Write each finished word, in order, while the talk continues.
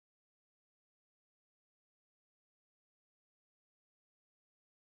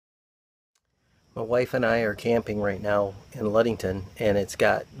My wife and I are camping right now in Ludington, and it's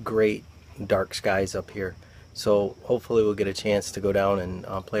got great dark skies up here. So hopefully we'll get a chance to go down and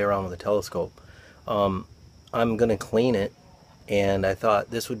play around with the telescope. Um, I'm going to clean it, and I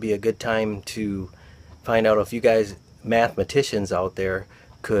thought this would be a good time to find out if you guys mathematicians out there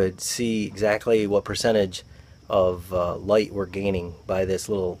could see exactly what percentage of light we're gaining by this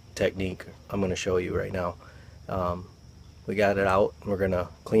little technique I'm going to show you right now. Um, we got it out. We're going to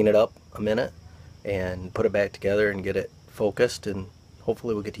clean it up a minute and put it back together and get it focused, and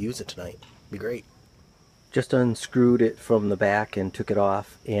hopefully we'll get to use it tonight. Be great. Just unscrewed it from the back and took it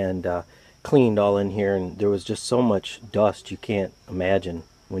off and cleaned all in here, and there was just so much dust you can't imagine.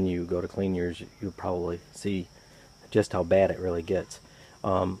 When you go to clean yours, you'll probably see just how bad it really gets.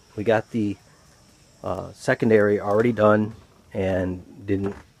 We got the secondary already done and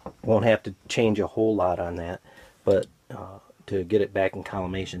won't have to change a whole lot on that, but to get it back in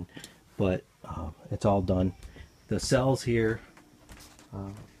collimation, but it's all done. The cells here,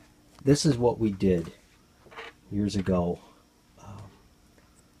 this is what we did years ago.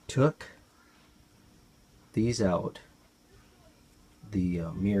 Took these out, the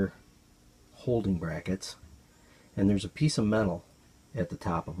mirror holding brackets, and there's a piece of metal at the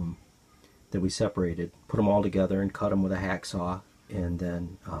top of them that we separated, put them all together and cut them with a hacksaw, and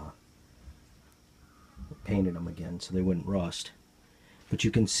then painted them again so they wouldn't rust. But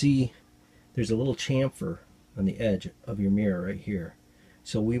you can see there's a little chamfer on the edge of your mirror right here.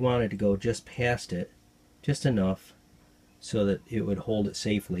 So we wanted to go just past it, just enough so that it would hold it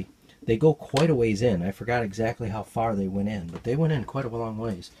safely. They go quite a ways in. I forgot exactly how far they went in, but they went in quite a long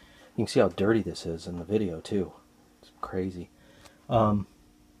ways. You can see how dirty this is in the video too. It's crazy. The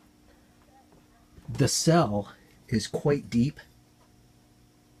cell is quite deep,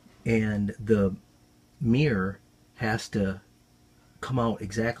 and the mirror has to come out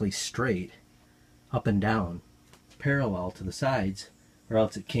exactly straight up and down, parallel to the sides, or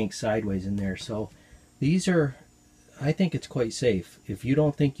else it kinks sideways in there. So these are, I think it's quite safe. If you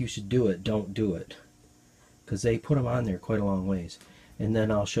don't think you should do it, don't do it, because they put them on there quite a long ways. And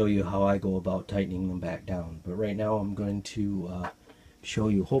then I'll show you how I go about tightening them back down. But right now I'm going to show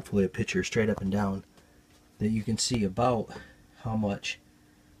you hopefully a picture straight up and down that you can see about how much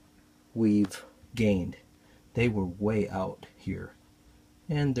we've gained. They were way out here,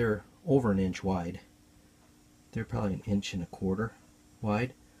 and they're over 1 inch wide. They're probably 1.25 inches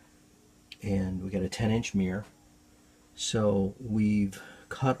wide, and we got a 10-inch mirror. So we've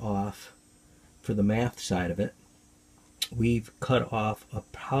cut off, for the math side of it, we've cut off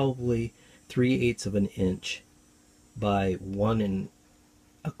probably 3/8 of an inch by 1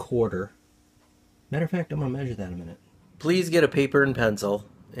 1/4. Matter of fact, I'm going to measure that in a minute. Please get a paper and pencil,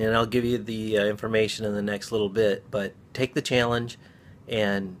 and I'll give you the information in the next little bit, but take the challenge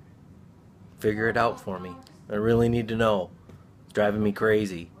and figure it out for me. I really need to know. It's driving me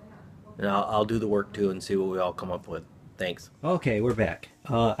crazy. And I'll do the work too and see what we all come up with. Thanks. Okay, we're back.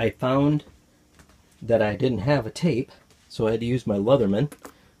 I found that I didn't have a tape, so I had to use my Leatherman,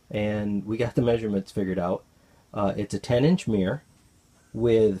 and we got the measurements figured out. It's a 10-inch mirror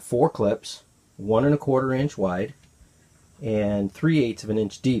with 4 clips, 1 1/4 inch wide, and 3/8 of an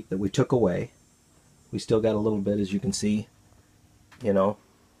inch deep that we took away. We still got a little bit, as you can see, you know,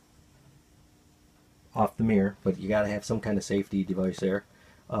 off the mirror, but you got to have some kind of safety device there.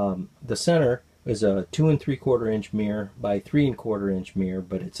 The center is a 2 3/4 inch mirror by 3 1/4 inch mirror,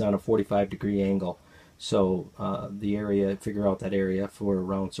 but it's on a 45-degree angle. So the area, figure out that area for a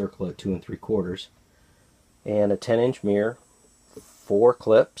round circle at 2 3/4. And a 10-inch mirror, 4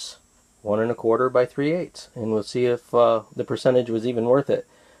 clips, 1 1/4 by 3/8, and we'll see if the percentage was even worth it.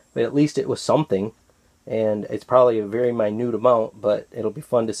 But at least it was something, and it's probably a very minute amount, but it'll be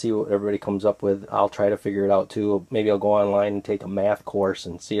fun to see what everybody comes up with. I'll try to figure it out too. Maybe I'll go online and take a math course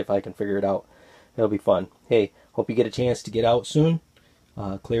and see if I can figure it out. It'll be fun. Hey, hope you get a chance to get out soon.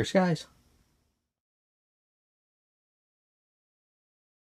 Clear skies.